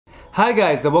Hi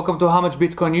guys, and welcome to How Much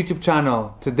Bitcoin YouTube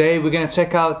channel. Today we're gonna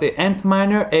check out the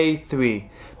Antminer A3.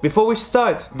 Before we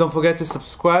start, don't forget to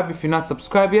subscribe if you're not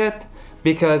subscribed yet,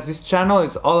 because this channel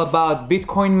is all about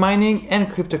Bitcoin mining and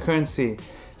cryptocurrency.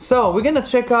 So we're gonna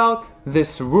check out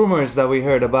this rumors that we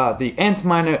heard about the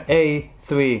Antminer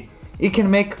A3. It can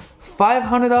make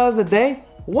 $500 a day?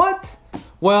 What?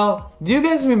 Well, do you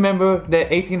guys remember the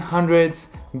 1800s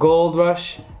gold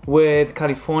rush with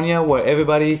California, where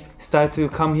everybody started to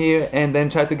come here and then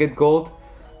try to get gold?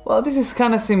 Well, this is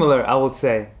kind of similar, I would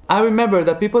say. I remember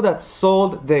that people that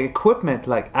sold the equipment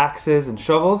like axes and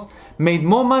shovels made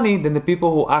more money than the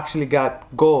people who actually got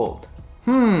gold.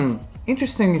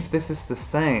 Interesting if this is the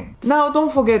same. Now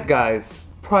don't forget guys,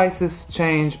 prices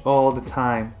change all the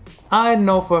time. I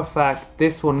know for a fact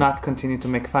this will not continue to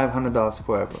make $500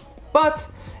 forever, but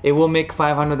it will make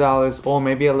 $500 or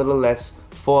maybe a little less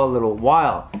for a little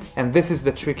while. And this is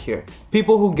the trick here.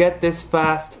 People who get this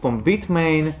fast from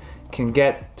Bitmain can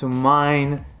get to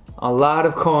mine a lot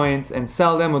of coins and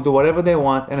sell them or do whatever they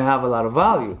want and have a lot of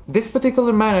value. This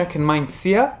particular miner can mine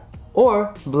SIA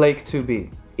or Blake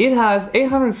 2B. It has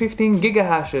 815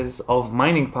 gigahashes of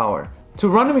mining power. To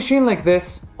run a machine like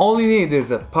this, all you need is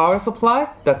a power supply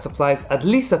that supplies at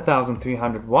least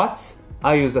 1,300 watts.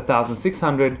 I use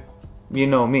 1,600, you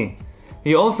know me.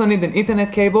 You also need an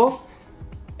Ethernet cable.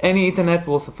 Any Ethernet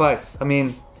will suffice. I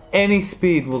mean, any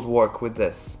speed will work with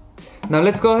this. Now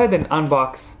let's go ahead and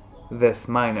unbox this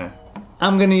miner.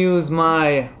 I'm gonna use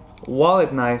my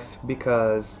wallet knife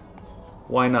because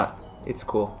why not? It's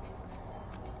cool.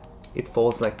 It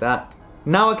folds like that.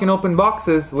 Now I can open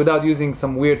boxes without using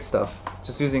some weird stuff,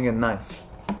 just using a knife.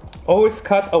 Always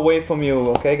cut away from you,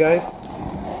 okay guys?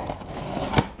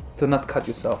 To not cut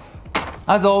yourself.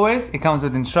 As always, it comes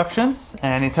with instructions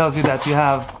and it tells you that you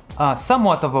have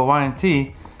somewhat of a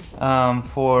warranty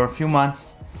for a few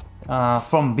months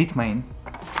from Bitmain.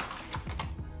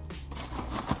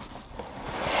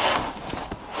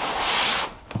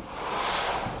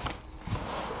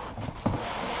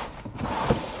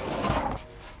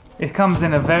 It comes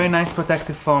in a very nice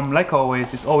protective foam, like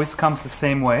always. It always comes the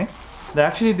same way. They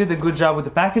actually did a good job with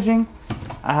the packaging.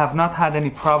 I have not had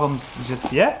any problems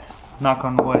just yet, knock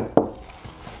on wood.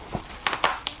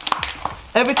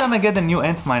 Every time I get a new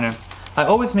Antminer, I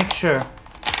always make sure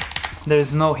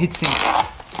there's no heatsink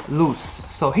loose.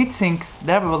 So heatsinks,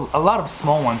 they have a lot of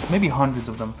small ones, maybe hundreds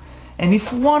of them. And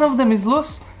if one of them is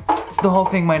loose, the whole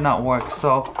thing might not work.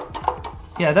 So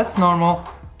yeah, that's normal.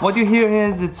 What you hear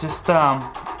is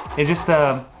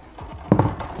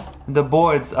the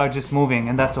boards are just moving,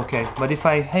 and that's okay. But if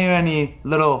I hear any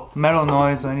little metal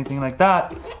noise or anything like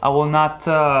that, I will not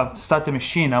start the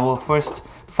machine. I will first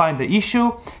find the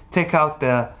issue, take out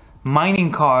the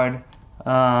mining card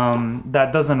that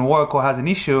doesn't work or has an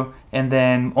issue, and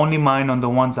then only mine on the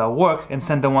ones that work and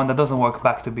send the one that doesn't work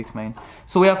back to Bitmain.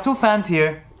 So we have two fans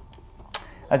here.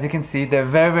 As you can see, they're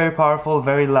very, very powerful,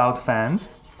 very loud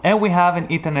fans. And we have an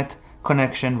Ethernet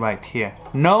connection right here.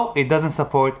 No, it doesn't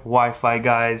support Wi-Fi,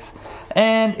 guys.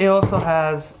 And it also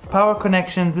has power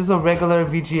connections. This is a regular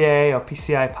VGA or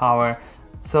PCI power.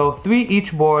 So 3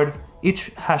 each board,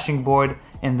 each hashing board,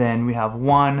 and then we have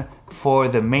 1 for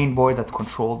the main board that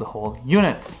controls the whole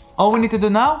unit. All we need to do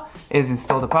now is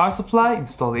install the power supply,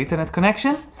 install the Ethernet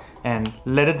connection, and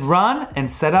let it run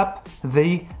and set up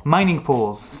the mining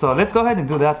pools. So let's go ahead and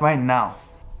do that right now.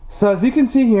 So as you can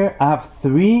see here, I have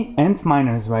 3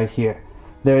 Antminers right here.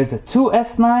 There is a 2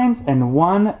 S9s and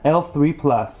 1 L3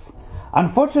 Plus.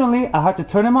 Unfortunately, I had to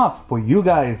turn them off for you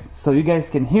guys, so you guys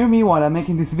can hear me while I'm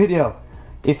making this video.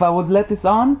 If I would let this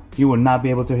on, you would not be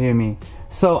able to hear me.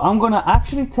 So I'm gonna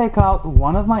actually take out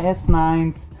one of my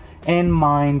S9s and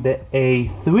mine the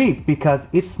A3 because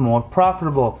it's more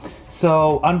profitable.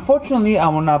 So unfortunately, I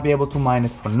will not be able to mine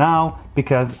it for now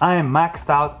because I am maxed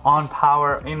out on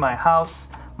power in my house.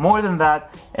 More than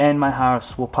that, and my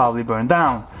house will probably burn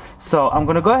down. So I'm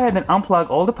gonna go ahead and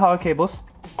unplug all the power cables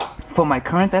for my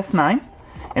current S9,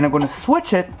 and I'm gonna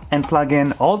switch it and plug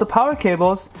in all the power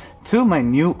cables to my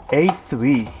new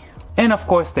A3. And of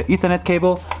course the Ethernet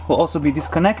cable will also be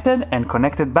disconnected and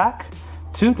connected back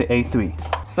to the A3.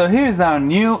 So here's our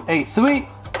new A3.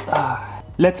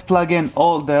 Let's plug in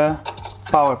all the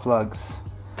power plugs.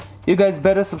 You guys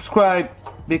better subscribe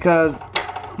because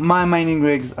my mining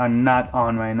rigs are not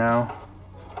on right now.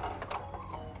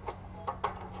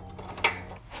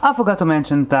 I forgot to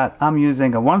mention that I'm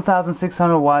using a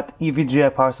 1,600 watt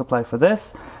EVGA power supply for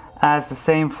this, as the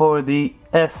same for the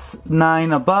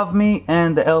S9 above me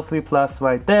and the L3 Plus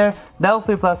right there. The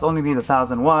L3 Plus only needs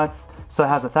 1,000 watts, so it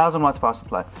has 1,000 watts power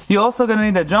supply. You're also gonna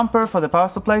need a jumper for the power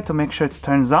supply to make sure it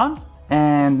turns on.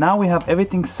 And now we have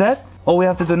everything set. All we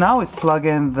have to do now is plug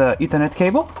in the Ethernet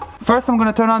cable. First I'm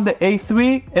gonna turn on the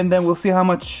A3 and then we'll see how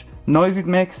much noise it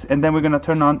makes, and then we're gonna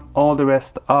turn on all the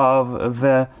rest of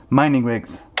the mining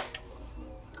rigs.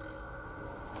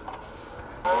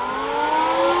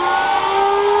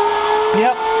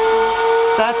 Yep,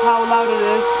 that's how loud it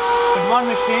is with one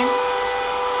machine.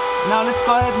 Now let's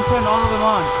go ahead and turn all of them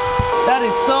on. That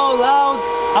is so loud.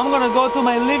 I'm gonna go to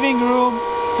my living room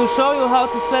to show you how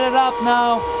to set it up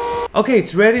now. Okay,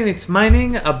 it's ready and it's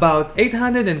mining about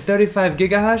 835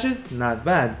 gigahashes. Not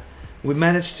bad. We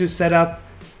managed to set up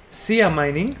SIA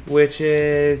mining, which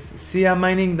is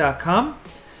siamining.com,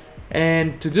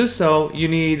 and to do so you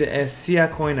need a SIA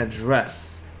coin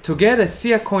address. To get a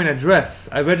SIA coin address,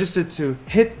 I registered to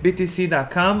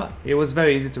hitbtc.com. It was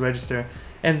very easy to register,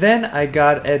 and then I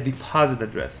got a deposit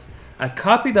address. I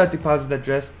copied that deposit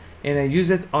address and I use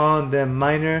it on the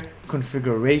miner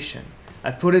configuration. I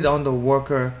put it on the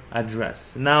worker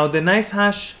address. Now the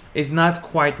NiceHash is not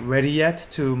quite ready yet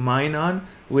to mine on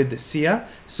with the SIA,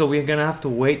 so we're gonna have to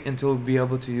wait until we'll be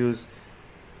able to use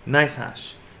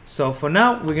NiceHash. So for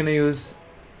now we're gonna use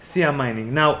SIA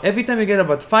mining. Now every time you get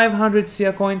about 500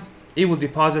 SIA coins, it will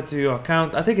deposit to your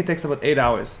account. I think it takes about 8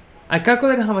 hours. I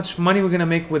calculated how much money we're gonna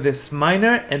make with this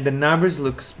miner and the numbers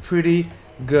looks pretty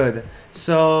good.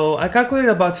 So I calculated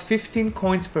about 15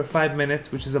 coins per 5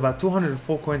 minutes, which is about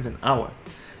 204 coins an hour.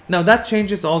 Now that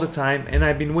changes all the time and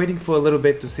I've been waiting for a little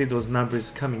bit to see those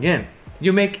numbers coming in.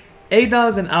 You make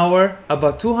 $8 an hour,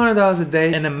 about $200 a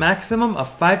day, and a maximum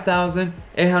of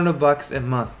 $5,800 a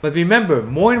month. But remember,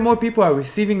 more and more people are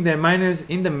receiving their miners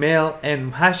in the mail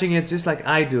and hashing it just like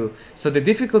I do. So the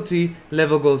difficulty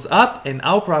level goes up and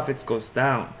our profits goes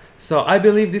down. So I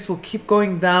believe this will keep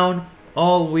going down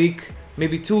all week,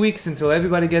 maybe 2 weeks, until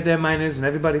everybody get their miners and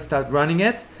everybody start running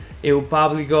it. It will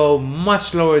probably go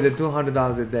much lower than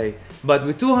 $200 a day. But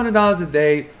with $200 a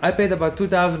day, I paid about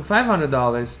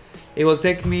 $2,500. It will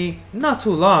take me not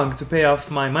too long to pay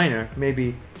off my miner,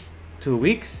 maybe 2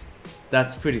 weeks.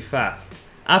 That's pretty fast.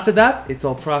 After that, it's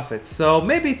all profit. So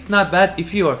maybe it's not bad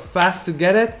if you are fast to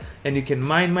get it and you can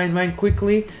mine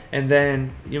quickly, and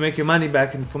then you make your money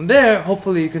back, and from there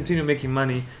hopefully you continue making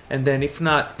money, and then if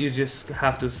not, you just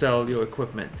have to sell your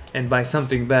equipment and buy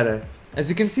something better. As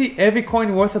you can see, every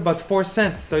coin worth about 4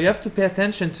 cents, so you have to pay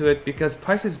attention to it because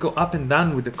prices go up and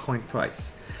down with the coin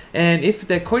price. And if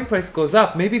the coin price goes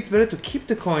up, maybe it's better to keep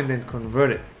the coin than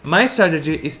convert it. My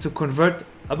strategy is to convert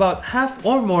about half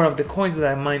or more of the coins that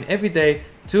I mine every day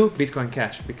to Bitcoin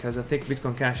Cash, because I think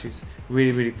Bitcoin Cash is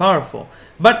really powerful.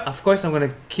 But of course I'm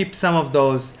gonna keep some of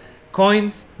those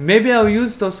coins. Maybe I'll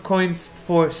use those coins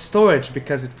for storage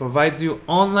because it provides you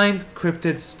online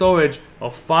encrypted storage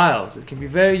of files. It can be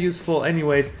very useful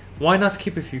anyways. Why not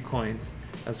keep a few coins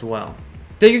as well?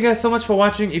 Thank you guys so much for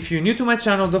watching. If you're new to my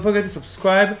channel, don't forget to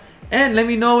subscribe and let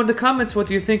me know in the comments what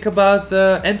you think about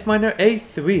the Antminer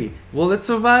A3. Will it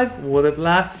survive? Will it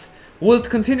last? Will it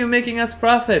continue making us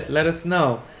profit? Let us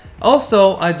know.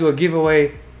 Also, I do a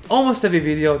giveaway almost every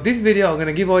video. This video I'm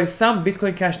gonna give away some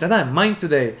Bitcoin Cash that I mined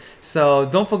today. So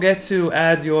don't forget to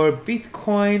add your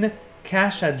Bitcoin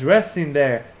Cash address in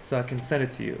there so I can send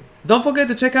it to you. Don't forget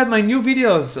to check out my new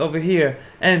videos over here,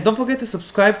 and don't forget to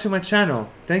subscribe to my channel.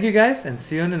 Thank you guys and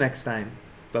see you in the next time.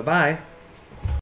 Bye bye.